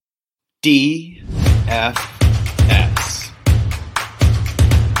DFS.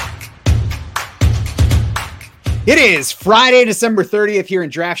 It is Friday, December 30th here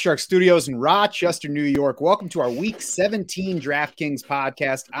in Draft Shark Studios in Rochester, New York. Welcome to our Week 17 DraftKings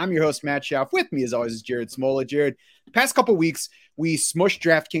podcast. I'm your host, Matt Schauf. With me, as always, is Jared Smola. Jared, the past couple weeks, we smushed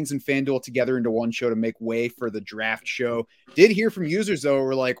DraftKings and FanDuel together into one show to make way for the draft show. Did hear from users, though, who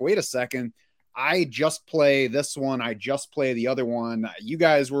were like, wait a second. I just play this one. I just play the other one. You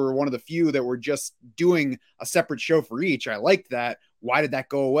guys were one of the few that were just doing a separate show for each. I liked that. Why did that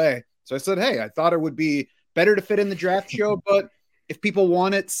go away? So I said, hey, I thought it would be better to fit in the draft show, but if people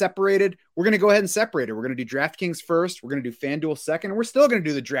want it separated, we're going to go ahead and separate it. We're going to do DraftKings first. We're going to do FanDuel second. And we're still going to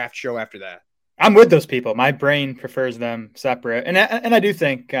do the draft show after that. I'm with those people. My brain prefers them separate. And I do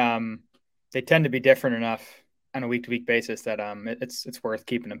think they tend to be different enough on a week-to-week basis that it's worth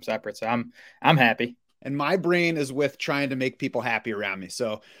keeping them separate. So I'm happy. And my brain is with trying to make people happy around me.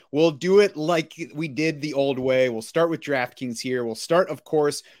 So we'll do it like we did the old way. We'll start with DraftKings here. We'll start, of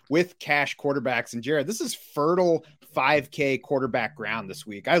course, with cash quarterbacks. And Jared, this is fertile 5K quarterback ground this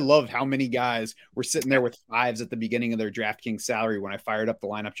week. I loved how many guys were sitting there with fives at the beginning of their DraftKings salary when I fired up the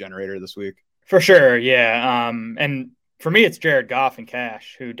lineup generator this week. For sure, yeah. And for me, it's Jared Goff in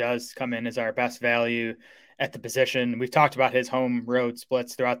cash, who does come in as our best value at the position. We've talked about his home road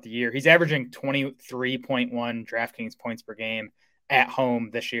splits throughout the year. He's averaging 23.1 DraftKings points per game at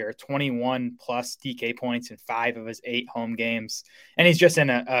home this year, 21 plus DK points in 5 of his 8 home games. And he's just in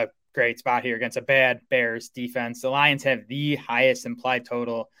a great spot here against a bad Bears defense. The Lions have the highest implied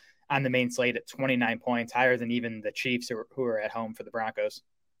total on the main slate at 29 points, higher than even the Chiefs who are at home for the Broncos.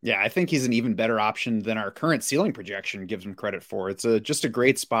 Yeah, I think he's an even better option than our current ceiling projection gives him credit for. It's just a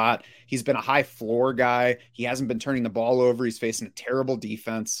great spot. He's been a high floor guy. He hasn't been turning the ball over. He's facing a terrible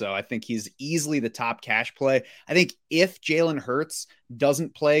defense. So I think he's easily the top cash play. I think if Jalen Hurts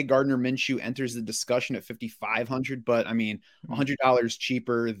doesn't play, Gardner Minshew enters the discussion at 5,500. But I mean, $100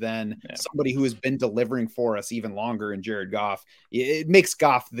 cheaper than somebody who has been delivering for us even longer in Jared Goff. It makes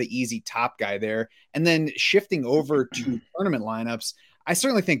Goff the easy top guy there. And then shifting over to tournament lineups, I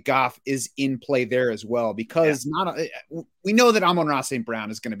certainly think Goff is in play there as well because we know that Amon-Ra St. Brown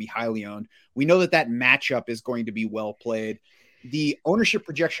is going to be highly owned. We know that matchup is going to be well played. The ownership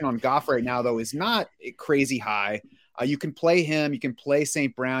projection on Goff right now, though, is not crazy high. You can play him. You can play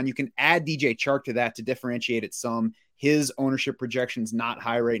St. Brown. You can add DJ Chark to that to differentiate it some. His ownership projection is not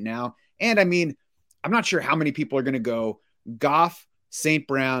high right now. And I mean, I'm not sure how many people are going to go Goff, St.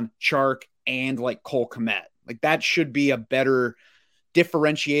 Brown, Chark, and like Cole Kmet. Like that should be a better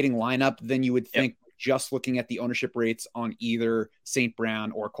differentiating lineup than you would think just looking at the ownership rates on either St.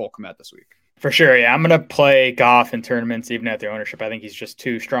 Brown or Cole Kmet this week. For sure, yeah. I'm going to play Goff in tournaments even at the ownership. I think he's just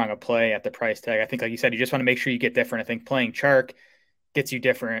too strong a play at the price tag. I think, like you said, you just want to make sure you get different. I think playing Chark gets you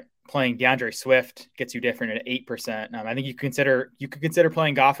different. Playing DeAndre Swift gets you different at 8%. I think you could consider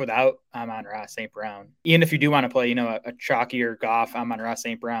playing Goff without Amon-Ra St. Brown. Even if you do want to play, a chalkier Goff, Amon-Ra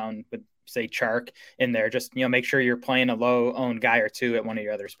St. Brown with say Chark in there, just make sure you're playing a low owned guy or two at one of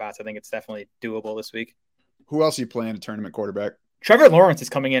your other spots. I think it's definitely doable this week. Who else are you playing a tournament quarterback? Trevor Lawrence is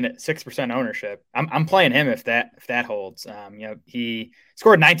coming in at 6% ownership. I'm playing him if that holds. He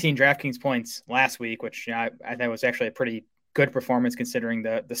scored 19 DraftKings points last week, which I thought was actually a pretty good performance considering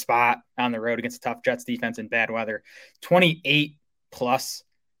the spot on the road against a tough Jets defense in bad weather. 28 plus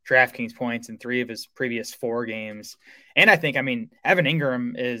DraftKings points in 3 of his previous 4 games. And I think, Evan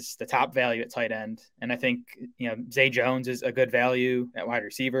Ingram is the top value at tight end. And I think, Zay Jones is a good value at wide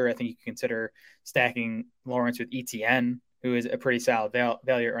receiver. I think you can consider stacking Lawrence with ETN, who is a pretty solid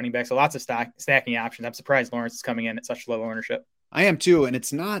value at running back. So lots of stacking options. I'm surprised Lawrence is coming in at such low ownership. I am too. And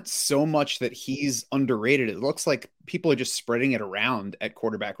it's not so much that he's underrated. It looks like people are just spreading it around at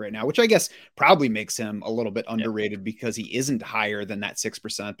quarterback right now, which I guess probably makes him a little bit underrated because he isn't higher than that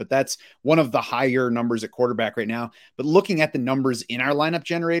 6%, but that's one of the higher numbers at quarterback right now. But looking at the numbers in our lineup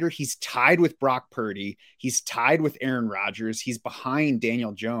generator, he's tied with Brock Purdy. He's tied with Aaron Rodgers. He's behind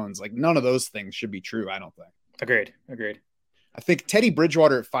Daniel Jones. Like none of those things should be true. I don't think. Agreed. I think Teddy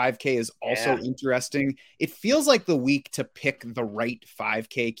Bridgewater at 5K is also interesting. It feels like the week to pick the right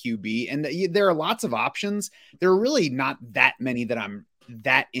 5K QB. And there are lots of options. There are really not that many that I'm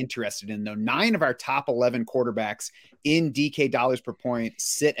that interested in, though. 9 of our top 11 quarterbacks in DK dollars per point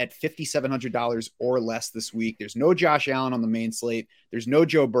sit at $5,700 or less this week. There's no Josh Allen on the main slate. There's no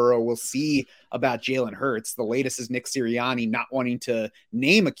Joe Burrow. We'll see about Jalen Hurts. The latest is Nick Sirianni not wanting to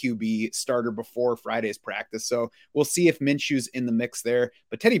name a QB starter before Friday's practice. So we'll see if Minshew's in the mix there.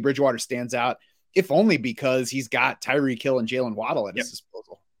 But Teddy Bridgewater stands out, if only because he's got Tyreek Hill and Jalen Waddle at his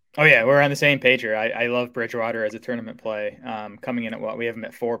disposal. Oh yeah, we're on the same page here. I love Bridgewater as a tournament play. Coming in at what we have him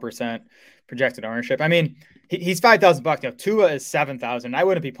at 4% projected ownership. I mean, he's $5,000. Tua is 7,000. I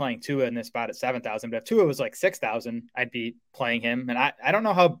wouldn't be playing Tua in this spot at 7,000, but if Tua was like 6,000, I'd be playing him. And I don't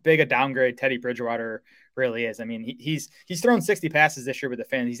know how big a downgrade Teddy Bridgewater really is. I mean, he's thrown 60 passes this year with the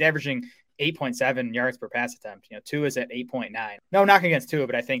Fins. He's averaging 8.7 yards per pass attempt. Tua is at 8.9. No knock against Tua,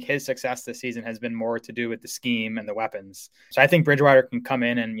 but I think his success this season has been more to do with the scheme and the weapons. So I think Bridgewater can come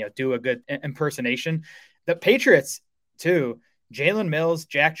in and do a good impersonation. The Patriots too. Jalen Mills,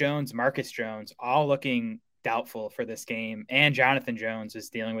 Jack Jones, Marcus Jones, all looking doubtful for this game, and Jonathan Jones is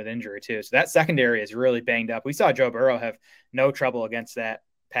dealing with injury too. So that secondary is really banged up. We saw Joe Burrow have no trouble against that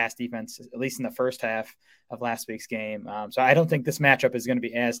pass defense, at least in the first half of last week's game. So I don't think this matchup is going to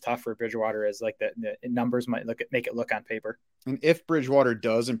be as tough for Bridgewater as like the numbers might make it look on paper. And if Bridgewater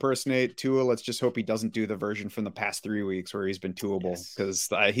does impersonate Tua, let's just hope he doesn't do the version from the past 3 weeks where he's been Tuable, because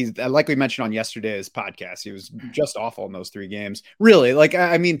he's, like we mentioned on yesterday's podcast, he was just awful in those 3 games. Really, like,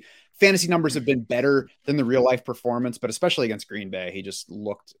 I mean, fantasy numbers have been better than the real life performance, but especially against Green Bay, he just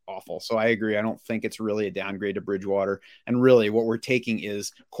looked awful. So I agree. I don't think it's really a downgrade to Bridgewater. And really what we're taking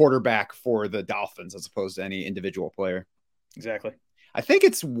is quarterback for the Dolphins as opposed to any individual player. Exactly. I think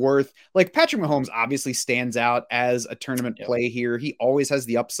it's worth, like, Patrick Mahomes obviously stands out as a tournament play here. He always has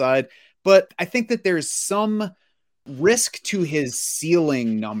the upside, but I think that there's some risk to his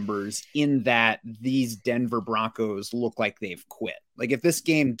ceiling numbers in that these Denver Broncos look like they've quit. Like, if this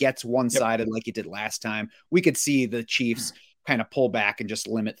game gets one-sided like it did last time, we could see the Chiefs kind of pull back and just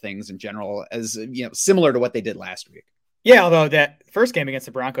limit things in general, as similar to what they did last week. Yeah, although that first game against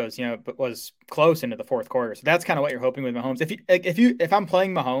the Broncos, was close into the fourth quarter. So that's kind of what you're hoping with Mahomes. If I'm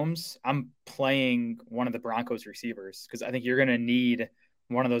playing Mahomes, I'm playing one of the Broncos receivers, because I think you're going to need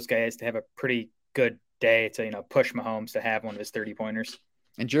one of those guys to have a pretty good day to, push Mahomes to have one of his 30-pointers.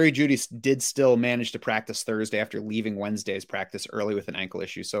 And Jerry Jeudy did still manage to practice Thursday after leaving Wednesday's practice early with an ankle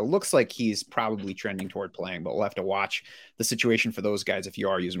issue. So it looks like he's probably trending toward playing, but we'll have to watch the situation for those guys if you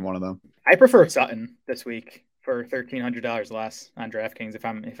are using one of them. I prefer Sutton this week for $1,300 less on DraftKings. If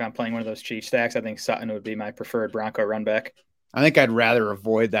I'm playing one of those Chiefs stacks, I think Sutton would be my preferred Bronco run back. I think I'd rather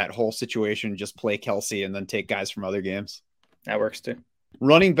avoid that whole situation, just play Kelsey and then take guys from other games. That works too.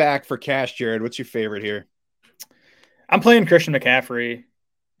 Running back for cash, Jared, what's your favorite here? I'm playing Christian McCaffrey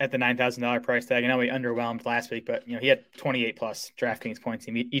at the $9,000 price tag. I know he underwhelmed last week, but he had 28 plus DraftKings points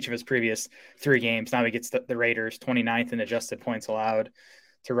in each of his previous 3 games. Now he gets the Raiders 29th in adjusted points allowed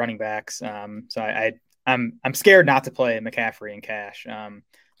to running backs. So I'm scared not to play McCaffrey in cash. I'm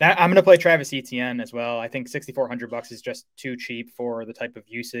going to play Travis Etienne as well. I think $6,400 is just too cheap for the type of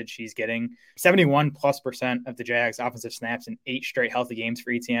usage he's getting. 71+% of the Jags offensive snaps in 8 straight healthy games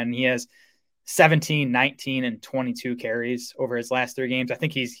for Etienne. He has 17, 19, and 22 carries over his last 3 games. I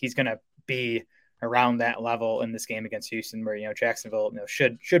think he's going to be around that level in this game against Houston, where Jacksonville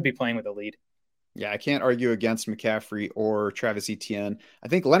should be playing with a lead. Yeah, I can't argue against McCaffrey or Travis Etienne. I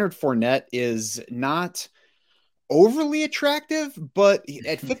think Leonard Fournette is not overly attractive, but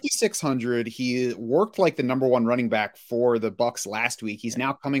at 5,600, he worked like the number 1 running back for the Bucs last week. He's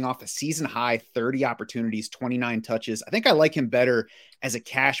now coming off a season high 30 opportunities, 29 touches. I think I like him better as a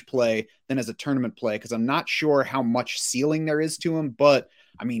cash play than as a tournament play, because I'm not sure how much ceiling there is to him, but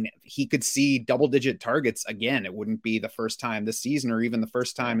I mean, he could see double-digit targets again. It wouldn't be the first time this season or even the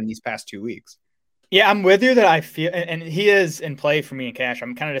first time in these past 2 weeks. Yeah, I'm with you that I feel, and he is in play for me in cash.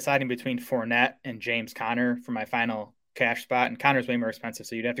 I'm kind of deciding between Fournette and James Conner for my final cash spot, and Conner's way more expensive,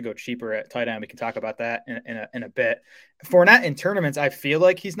 so you'd have to go cheaper at tight end. We can talk about that in a bit. Fournette in tournaments, I feel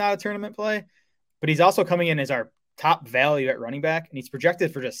like he's not a tournament play, but he's also coming in as our top value at running back, and he's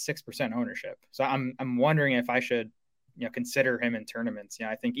projected for just 6% ownership. So I'm wondering if I should consider him in tournaments.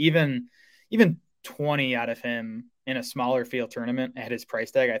 I think even 20 out of him in a smaller field tournament at his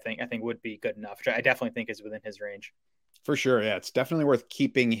price tag, I think would be good enough, which I definitely think is within his range. For sure. Yeah, it's definitely worth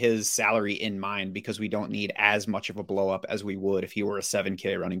keeping his salary in mind, because we don't need as much of a blow up as we would if he were a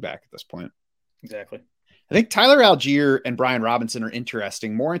 7K running back at this point. Exactly. I think Tyler Algier and Brian Robinson are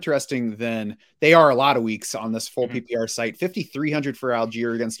interesting, more interesting than they are a lot of weeks on this full PPR site. 5,300 for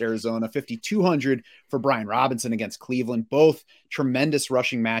Algier against Arizona, 5,200 for Brian Robinson against Cleveland. Both tremendous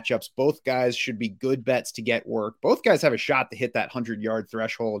rushing matchups. Both guys should be good bets to get work. Both guys have a shot to hit that 100-yard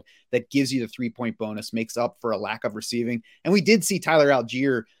threshold that gives you the 3-point bonus, makes up for a lack of receiving. And we did see Tyler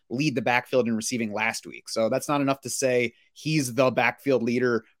Algier lead the backfield in receiving last week. So that's not enough to say he's the backfield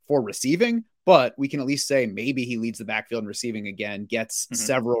leader for receiving, but we can at least say maybe he leads the backfield in receiving again, gets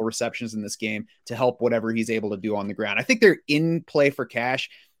several receptions in this game to help whatever he's able to do on the ground. I think they're in play for cash.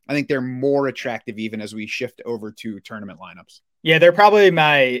 I think they're more attractive even as we shift over to tournament lineups. Yeah, they're probably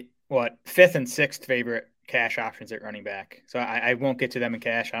my fifth and sixth favorite cash options at running back. So I won't get to them in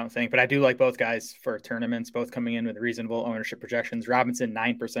cash, I don't think, but I do like both guys for tournaments, both coming in with reasonable ownership projections. Robinson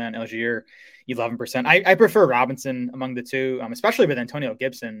 9%, Algier 11%. I prefer Robinson among the two, especially with Antonio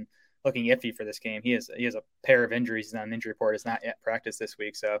Gibson looking iffy for this game. He has a pair of injuries. He's on the injury report, has not yet practiced this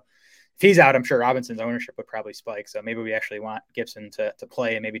week. So if he's out, I'm sure Robinson's ownership would probably spike. So maybe we actually want Gibson to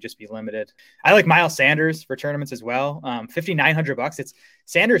play and maybe just be limited. I like Miles Sanders for tournaments as well. $5,900. It's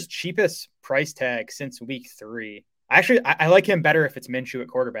Sanders' cheapest price tag since week 3. I like him better if it's Minshew at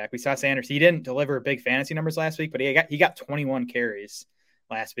quarterback. We saw Sanders. He didn't deliver big fantasy numbers last week, but he got 21 carries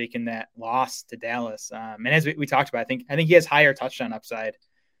last week in that loss to Dallas. And as we talked about, I think he has higher touchdown upside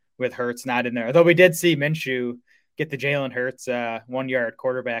with Hurts not in there. Although we did see Minshew get the Jalen Hurts 1 yard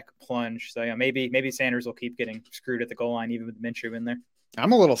quarterback plunge. So yeah, maybe Sanders will keep getting screwed at the goal line, even with Minshew in there.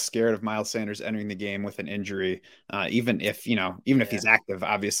 I'm a little scared of Miles Sanders entering the game with an injury, even if he's active,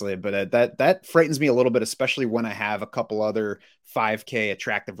 obviously. But that frightens me a little bit, especially when I have a couple other 5K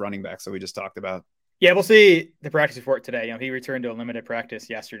attractive running backs that we just talked about. Yeah, we'll see the practice report today. He returned to a limited practice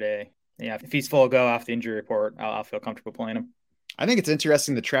yesterday. Yeah, if he's full go off the injury report, I'll feel comfortable playing him. I think it's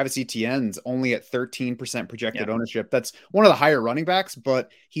interesting that Travis Etienne's only at 13% projected ownership. That's one of the higher running backs, but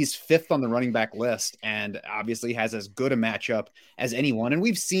he's 5th on the running back list and obviously has as good a matchup as anyone. And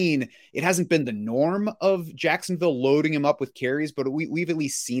we've seen it hasn't been the norm of Jacksonville loading him up with carries, but we've at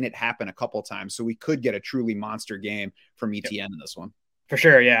least seen it happen a couple of times. So we could get a truly monster game from Etienne in this one. For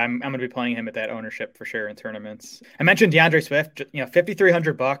sure. Yeah. I'm going to be playing him at that ownership for sure in tournaments. I mentioned DeAndre Swift,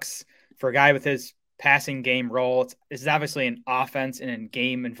 $5,300 for a guy with his passing game role. This is obviously an offense in a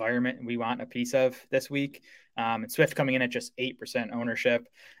game environment we want a piece of this week. And Swift coming in at just 8% ownership.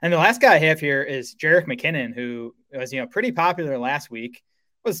 And the last guy I have here is Jerick McKinnon, who was, pretty popular last week,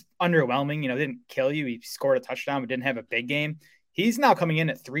 was underwhelming, didn't kill you. He scored a touchdown, but didn't have a big game. He's now coming in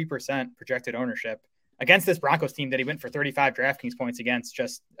at 3% projected ownership against this Broncos team that he went for 35 DraftKings points against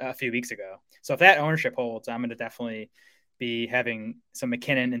just a few weeks ago. So if that ownership holds, I'm going to definitely be having some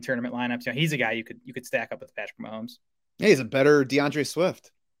McKinnon in tournament lineups. He's a guy you could stack up with Patrick Mahomes. Yeah, he's a better DeAndre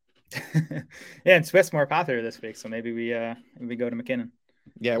Swift. Yeah, and Swift's more popular this week, so maybe we go to McKinnon.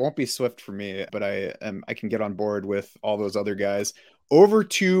 Yeah, it won't be Swift for me, but I can get on board with all those other guys. Over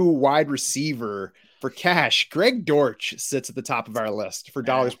to wide receiver for cash. Greg Dortch sits at the top of our list for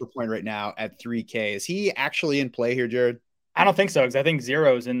dollars per point right now at 3K. Is he actually in play here, Jared? I don't think so, because I think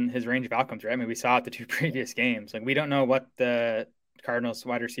 0 is in his range of outcomes, right? I mean, we saw it the 2 previous games. Like, we don't know what the Cardinals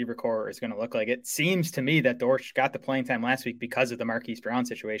wide receiver core is going to look like. It seems to me that Dortch got the playing time last week because of the Marquise Brown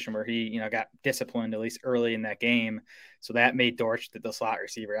situation where he, got disciplined at least early in that game. So that made Dortch the slot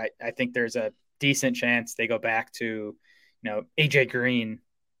receiver. I think there's a decent chance they go back to, AJ Green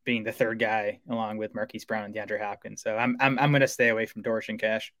being the third guy along with Marquise Brown and DeAndre Hopkins. So I'm going to stay away from Dortch and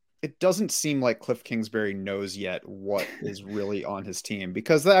cash. It doesn't seem like Cliff Kingsbury knows yet what is really on his team,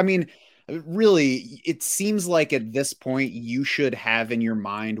 because really, it seems like at this point you should have in your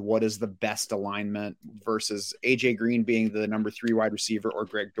mind what is the best alignment versus AJ Green being the number 3 wide receiver or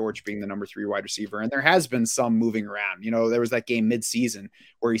Greg Dortch being the number 3 wide receiver. And there has been some moving around. There was that game mid-season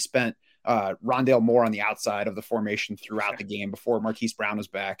where he spent Rondale Moore on the outside of the formation throughout the game before Marquise Brown was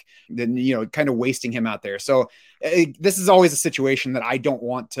back, then, kind of wasting him out there. So this is always a situation that I don't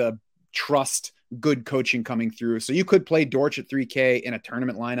want to trust good coaching coming through. So you could play Dortch at 3K in a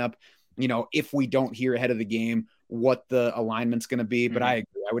tournament lineup, if we don't hear ahead of the game what the alignment's going to be. But I agree.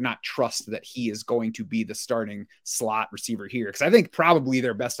 I would not trust that he is going to be the starting slot receiver here, because I think probably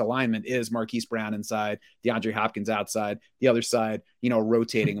their best alignment is Marquise Brown inside, DeAndre Hopkins outside, the other side,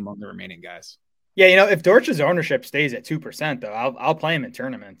 rotating among the remaining guys. Yeah, if Dortch's ownership stays at 2%, though, I'll play him in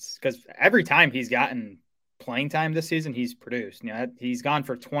tournaments, because every time he's gotten playing time this season, he's produced. He's gone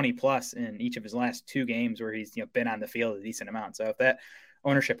for 20 plus in each of his last 2 games where he's been on the field a decent amount. So if that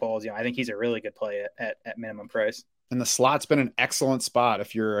ownership holds, I think he's a really good play at minimum price. And the slot's been an excellent spot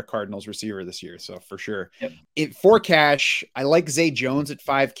if you're a Cardinals receiver this year. So for sure. For cash, I like Zay Jones at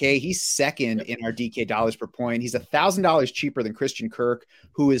 5K. He's second in our DK dollars per point. He's $1,000 cheaper than Christian Kirk,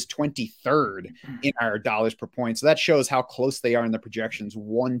 who is 23rd in our dollars per point. So that shows how close they are in the projections.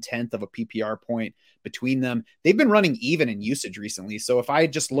 1/10 of a PPR point between them. They've been running even in usage recently. So if I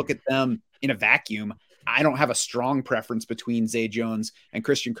just look at them in a vacuum, I don't have a strong preference between Zay Jones and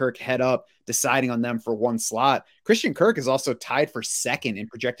Christian Kirk head up deciding on them for one slot. Christian Kirk is also tied for second in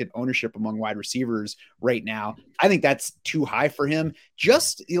projected ownership among wide receivers right now. I think that's too high for him.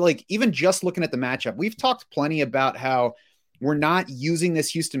 Even just looking at the matchup, we've talked plenty about how we're not using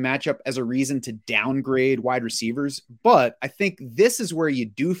this Houston matchup as a reason to downgrade wide receivers, but I think this is where you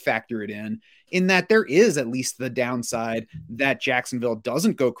do factor it in that there is at least the downside that Jacksonville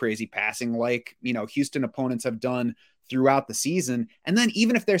doesn't go crazy passing like, Houston opponents have done throughout the season. And then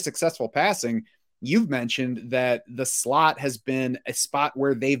even if they're successful passing, you've mentioned that the slot has been a spot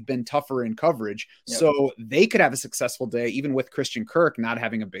where they've been tougher in coverage. Yep. So they could have a successful day, even with Christian Kirk not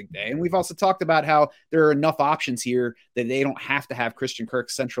having a big day. And we've also talked about how there are enough options here that they don't have to have Christian Kirk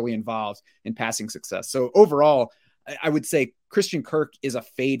centrally involved in passing success. So overall, I would say Christian Kirk is a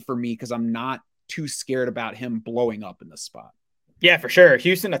fade for me because I'm not too scared about him blowing up in this spot. Yeah, for sure.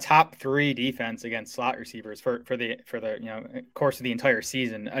 Houston, a top 3 defense against slot receivers for the course of the entire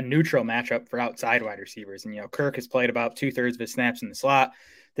season, a neutral matchup for outside wide receivers. And, Kirk has played about 2/3 of his snaps in the slot.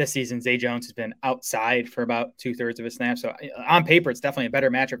 This season, Zay Jones has been outside for about 2/3 of his snaps. So on paper, it's definitely a better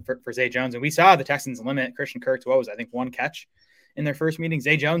matchup for Zay Jones. And we saw the Texans limit Christian Kirk to what was, I think, 1 catch in their first meeting.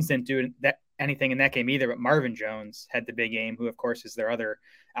 Zay Jones didn't do anything in that game either, but Marvin Jones had the big game, who of course is their other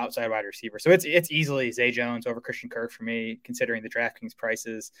outside wide receiver. So it's easily Zay Jones over Christian Kirk for me, considering the DraftKings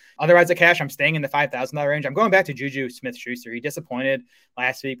prices. Otherwise, at cash, I'm staying in the $5,000 range. I'm going back to Juju Smith-Schuster. He disappointed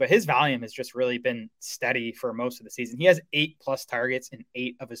last week, but his volume has just really been steady for most of the season. He has 8+ targets in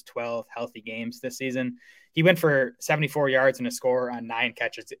 8 of his 12 healthy games this season. He went for 74 yards and a score on 9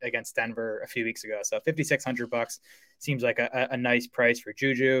 catches against Denver a few weeks ago. So $5,600 seems like a nice price for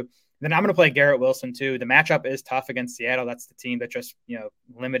Juju. Then I'm going to play Garrett Wilson too. The matchup is tough against Seattle. That's the team that just,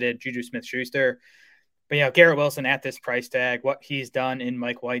 limited Juju Smith-Schuster. But, Garrett Wilson at this price tag, what he's done in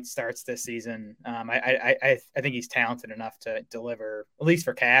Mike White starts this season, I think he's talented enough to deliver, at least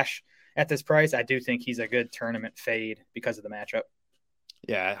for cash at this price. I do think he's a good tournament fade because of the matchup.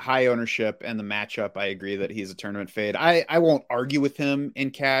 Yeah, high ownership and the matchup. I agree that he's a tournament fade. I won't argue with him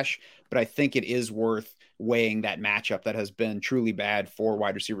in cash, but I think it is worth weighing that matchup that has been truly bad for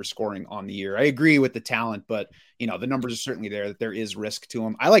wide receiver scoring on the year. I agree with the talent, but the numbers are certainly there that there is risk to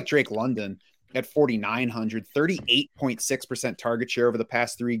him. I like Drake London at 4,900, 38.6% target share over the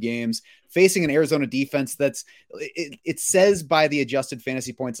past 3 games, facing an Arizona defense that's, it says by the adjusted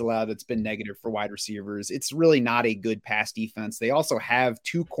fantasy points allowed, that's been negative for wide receivers. It's really not a good pass defense. They also have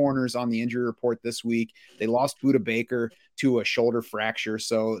 2 corners on the injury report this week. They lost Budda Baker to a shoulder fracture.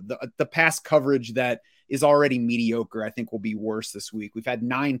 So the pass coverage that is already mediocre, I think will be worse this week. We've had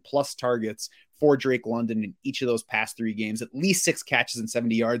 9+ targets for Drake London in each of those past 3 games, at least 6 catches and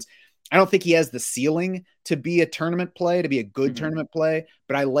 70 yards. I don't think he has the ceiling to be a tournament play, to be a good tournament play,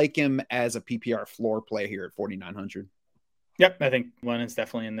 but I like him as a PPR floor play here at 4,900. Yep, I think London's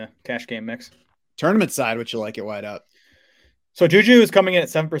definitely in the cash game mix. Tournament side, what you like it wide up? So Juju is coming in at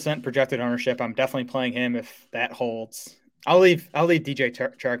 7% projected ownership. I'm definitely playing him if that holds. I'll leave DJ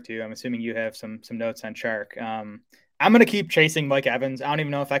Chark too. I'm assuming you have some notes on Chark. I'm going to keep chasing Mike Evans. I don't even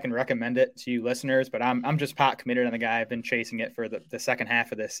know if I can recommend it to you listeners, but I'm just pot committed on the guy. I've been chasing it for the second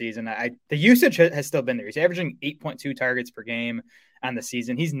half of this season. The usage has still been there. He's averaging 8.2 targets per game on the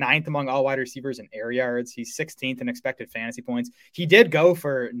season. He's 9th among all wide receivers in air yards. He's 16th in expected fantasy points. He did go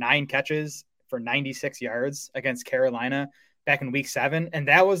for 9 catches for 96 yards against Carolina back in week 7. And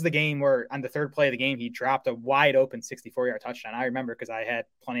that was the game where on the third play of the game, he dropped a wide open 64-yard touchdown. I remember because I had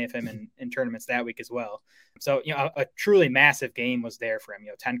plenty of him in tournaments that week as well. So, a truly massive game was there for him.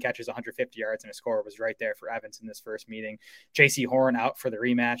 10 catches, 150 yards, and a score was right there for Evans in this first meeting. J.C. Horn out for the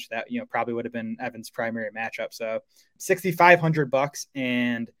rematch. That, probably would have been Evans' primary matchup. So $6,500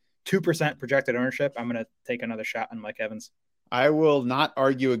 and 2% projected ownership. I'm going to take another shot on Mike Evans. I will not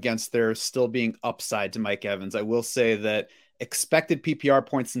argue against there still being upside to Mike Evans. I will say that expected PPR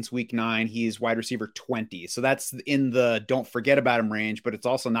points since week 9, he's wide receiver 20. So that's in the don't forget about him range, but it's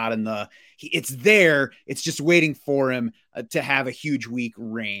also not in the it's there. It's just waiting for him to have a huge week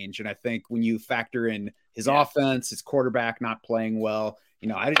range. And I think when you factor in his offense, his quarterback not playing well,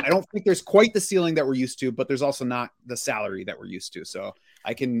 I don't think there's quite the ceiling that we're used to, but there's also not the salary that we're used to. So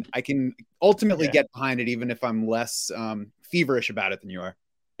I can ultimately get behind it, even if I'm less feverish about it than you are.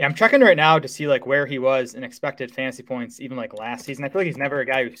 Yeah, I'm checking right now to see where he was in expected fantasy points, even last season. I feel like he's never a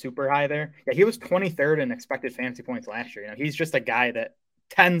guy who's super high there. Yeah, he was 23rd in expected fantasy points last year. He's just a guy that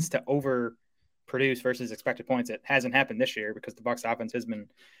tends to overproduce versus expected points. It hasn't happened this year because the Bucs offense has been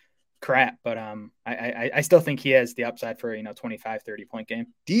crap, but I still think he has the upside for 25-30 point game.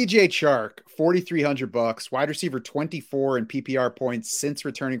 DJ Chark, $4,300, wide receiver 24 in PPR points since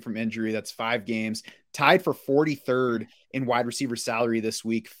returning from injury. That's 5 games, tied for 43rd in wide receiver salary this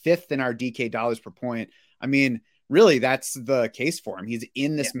week, 5th in our DK dollars per point. I mean, really, that's the case for him. He's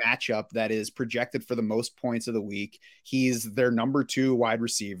in this matchup that is projected for the most points of the week. He's their number 2 wide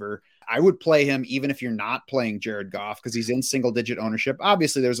receiver. I would play him even if you're not playing Jared Goff because he's in single digit ownership.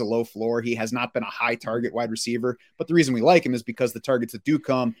 Obviously, there's a low floor. He has not been a high target wide receiver, but the reason we like him is because the targets that do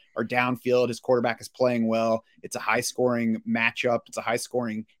come are downfield. His quarterback is playing well. It's a high scoring matchup. It's a high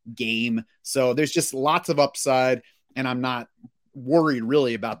scoring game. So there's just lots of upside, and I'm not worried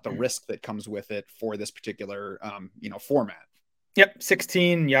really about the risk that comes with it for this particular, format. Yep,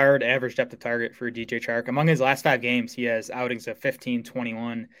 16-yard average depth of target for DJ Chark. Among his last 5 games, he has outings of 15,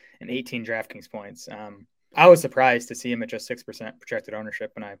 21, and 18 DraftKings points. I was surprised to see him at just 6% projected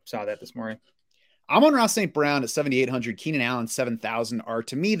ownership when I saw that this morning. Amon-Ra St. Brown at 7,800, Keenan Allen 7,000 are,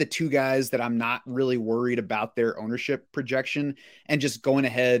 to me, the two guys that I'm not really worried about their ownership projection and just going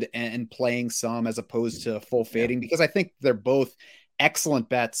ahead and playing some as opposed to full fading, because I think they're both excellent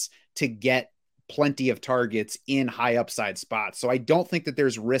bets to get plenty of targets in high upside spots. So I don't think that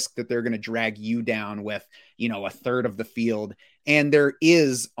there's risk that they're going to drag you down with, a third of the field. And there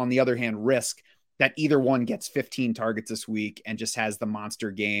is, on the other hand, risk that either one gets 15 targets this week and just has the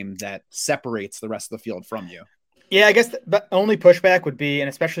monster game that separates the rest of the field from you. Yeah, I guess the only pushback would be, and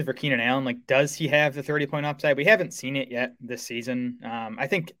especially for Keenan Allen, like, does he have the 30-point upside? We haven't seen it yet this season. I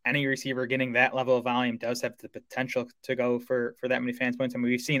think any receiver getting that level of volume does have the potential to go for that many fans points. I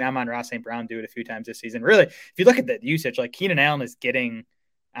mean, we've seen Amon-Ra St. Brown do it a few times this season. Really, if you look at the usage, like, Keenan Allen is getting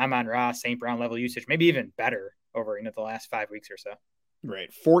Amon-Ra St. Brown level usage, maybe even better over the last 5 weeks or so.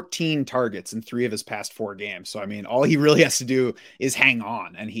 Right. 14 targets in 3 of his past 4 games. So, I mean, all he really has to do is hang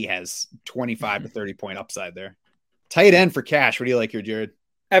on, and he has 25 to 30-point upside there. Tight end for cash. What do you like here, Jared?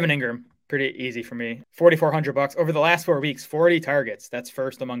 Evan Ingram. Pretty easy for me. $4,400 over the last 4 weeks. 40 targets. That's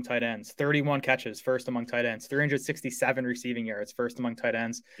first among tight ends. 31 catches. First among tight ends. 367 receiving yards. First among tight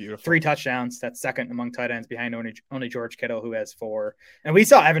ends. Beautiful. 3 touchdowns. That's second among tight ends behind only George Kittle, who has 4. And we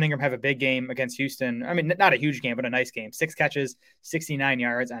saw Evan Ingram have a big game against Houston. I mean, not a huge game, but a nice game. 6 catches, 69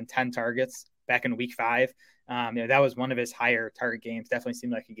 yards on 10 targets back in week 5. That was one of his higher target games. Definitely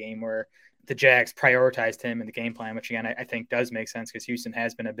seemed like a game where the Jags prioritized him in the game plan, which again, I think does make sense because Houston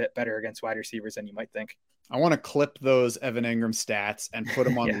has been a bit better against wide receivers than you might think. I want to clip those Evan Ingram stats and put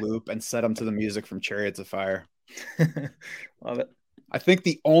them on loop and set them to the music from Chariots of Fire. Love it. I think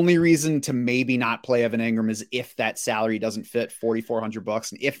the only reason to maybe not play Evan Ingram is if that salary doesn't fit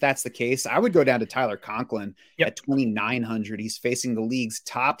 $4,400. And if that's the case, I would go down to Tyler Conklin at 2,900. He's facing the league's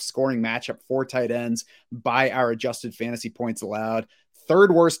top scoring matchup for tight ends by our adjusted fantasy points allowed.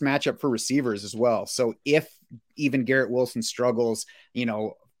 3rd worst matchup for receivers as well. So if even Garrett Wilson struggles,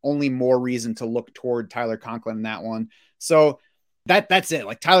 only more reason to look toward Tyler Conklin in that one. So that's it.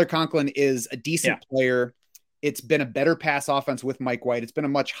 Like, Tyler Conklin is a decent player. It's been a better pass offense with Mike White. It's been a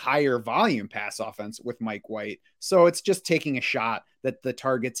much higher volume pass offense with Mike White. So it's just taking a shot that the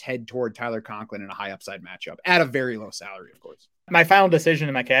targets head toward Tyler Conklin in a high upside matchup at a very low salary, of course. My final decision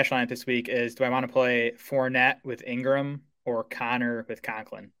in my cash lineup this week is, do I want to play Fournette with Ingram or Connor with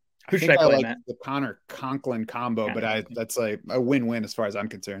Conklin? Who should I play, like Matt? the Connor Conklin combo, but that's like a win-win as far as I'm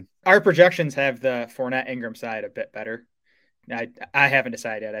concerned. Our projections have the Fournette Ingram side a bit better. I haven't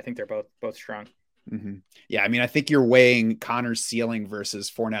decided yet. I think they're both strong. Mm-hmm. Yeah, I mean, I think you're weighing Connor's ceiling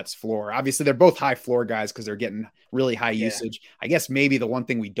versus Fournette's floor. Obviously, they're both high floor guys because they're getting really high usage. I guess maybe the one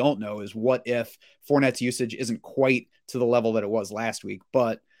thing we don't know is what if Fournette's usage isn't quite to the level that it was last week,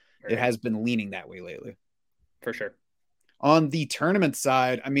 but it has been leaning that way lately. For sure. On the tournament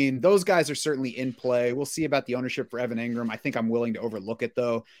side, I mean, those guys are certainly in play. We'll see about the ownership for Evan Ingram. I think I'm willing to overlook it,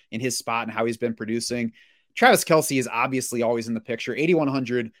 though, in his spot and how he's been producing. Travis Kelce is obviously always in the picture.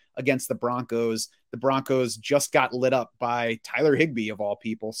 8,100 against the Broncos. The Broncos just got lit up by Tyler Higbee, of all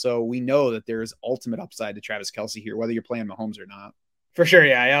people. So we know that there's ultimate upside to Travis Kelce here, whether you're playing Mahomes or not. For sure,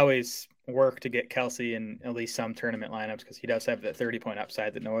 yeah. I always work to get Kelce in at least some tournament lineups because he does have that 30-point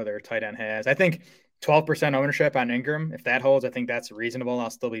upside that no other tight end has. I think 12% ownership on Ingram, if that holds, I think that's reasonable. I'll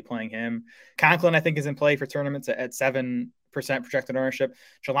still be playing him. Conklin, I think, is in play for tournaments at 7% projected ownership.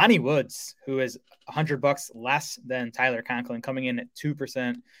 Jelani Woods, who is $100 less than Tyler Conklin, coming in at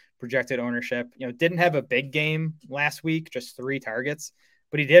 2% projected ownership. Didn't have a big game last week, just 3 targets,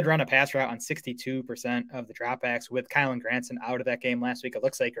 but he did run a pass route on 62% of the dropbacks with Kylen Granson out of that game last week. It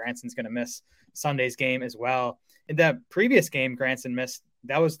looks like Granson's going to miss Sunday's game as well. In the previous game, Granson missed.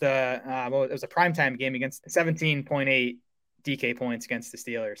 That was it was a primetime game against 17.8 DK points against the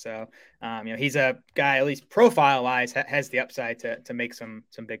Steelers. So, he's a guy, at least profile wise, has the upside to make some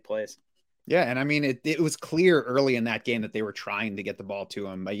big plays. Yeah. And I mean, it was clear early in that game that they were trying to get the ball to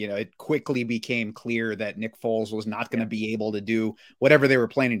him. But, it quickly became clear that Nick Foles was not going to be able to do whatever they were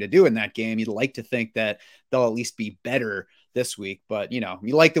planning to do in that game. You'd like to think that they'll at least be better this week. But, you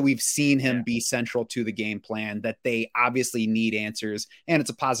like that we've seen him be central to the game plan, that they obviously need answers, and it's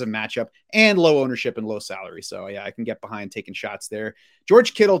a positive matchup and low ownership and low salary. So, yeah, I can get behind taking shots there.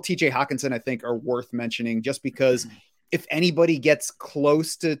 George Kittle, TJ Hawkinson, I think are worth mentioning just because if anybody gets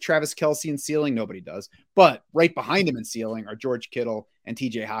close to Travis Kelce in ceiling, nobody does. But right behind him in ceiling are George Kittle and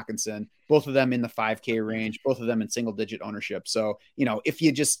TJ Hawkinson, both of them in the 5K range, both of them in single digit ownership. So,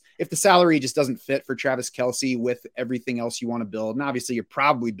 if the salary just doesn't fit for Travis Kelce with everything else you want to build, and obviously you're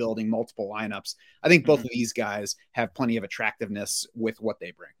probably building multiple lineups, I think both of these guys have plenty of attractiveness with what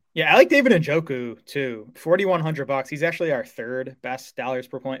they bring. Yeah, I like David Njoku too. $4,100. He's actually our third best dollars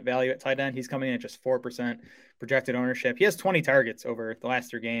per point value at tight end. He's coming in at just 4% projected ownership. He has 20 targets over the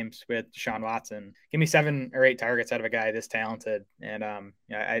last 3 games with Deshaun Watson. Give me 7 or 8 targets out of a guy this talented, and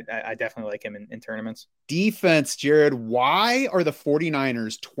I definitely like him in tournaments. Defense, Jared. Why are the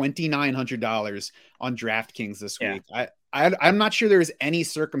 49ers $2,900 on DraftKings this week? I'm not sure there's any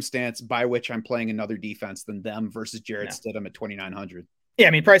circumstance by which I'm playing another defense than them versus Jarrett Stidham at 2,900. Yeah,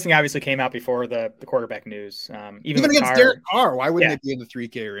 I mean, pricing obviously came out before the quarterback news. Even against Derek Carr, why wouldn't it be in the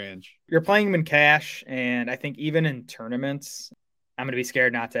 3K range? You're playing him in cash, and I think even in tournaments, I'm going to be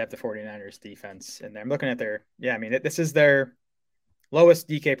scared not to have the 49ers defense in there. I'm looking at this is their lowest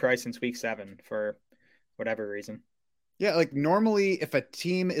DK price since week 7 for whatever reason. Yeah, like normally if a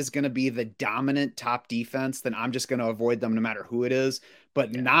team is going to be the dominant top defense, then I'm just going to avoid them no matter who it is,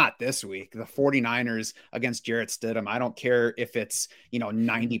 but not this week. The 49ers against Jarrett Stidham, I don't care if it's,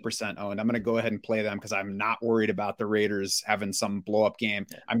 90% owned. I'm going to go ahead and play them because I'm not worried about the Raiders having some blow up game.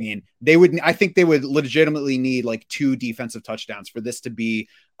 Yeah. I mean, I think they would legitimately need like 2 defensive touchdowns for this to be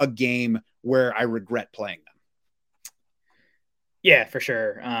a game where I regret playing them. Yeah, for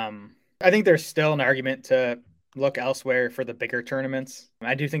sure. I think there's still an argument to look elsewhere for the bigger tournaments.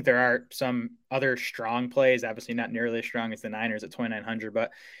 I do think there are some other strong plays, obviously not nearly as strong as the Niners at 2,900,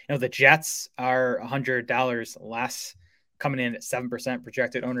 but the Jets are $100 less, coming in at 7%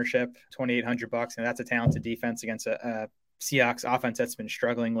 projected ownership, $2,800, and that's a talented defense against a Seahawks offense that's been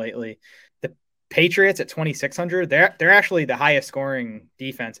struggling lately. The Patriots at 2,600, they're actually the highest scoring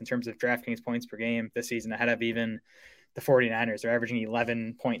defense in terms of DraftKings points per game this season, ahead of even the 49ers. Are averaging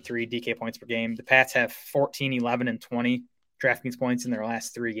 11.3 DK points per game. The Pats have 14, 11, and 20 DraftKings points in their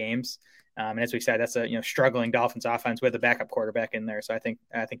last 3 games. And as we said, that's a struggling Dolphins offense with a backup quarterback in there. So I think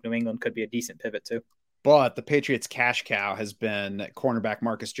New England could be a decent pivot too. But the Patriots' cash cow has been cornerback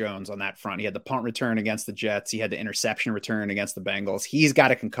Marcus Jones on that front. He had the punt return against the Jets. He had the interception return against the Bengals. He's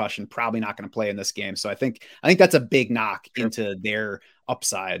got a concussion, probably not going to play in this game. So I think that's a big knock into their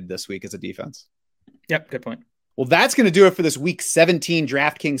upside this week as a defense. Yep, good point. Well, that's going to do it for this week 17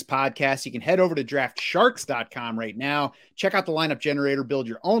 DraftKings podcast. You can head over to draftsharks.com right now. Check out the lineup generator. Build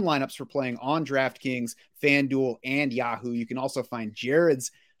your own lineups for playing on DraftKings, FanDuel, and Yahoo. You can also find Jared's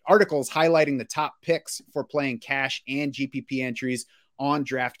articles highlighting the top picks for playing cash and GPP entries on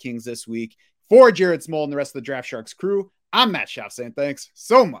DraftKings this week. For Jared Small and the rest of the Draft Sharks crew, I'm Matt Schaff saying thanks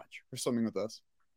so much for swimming with us.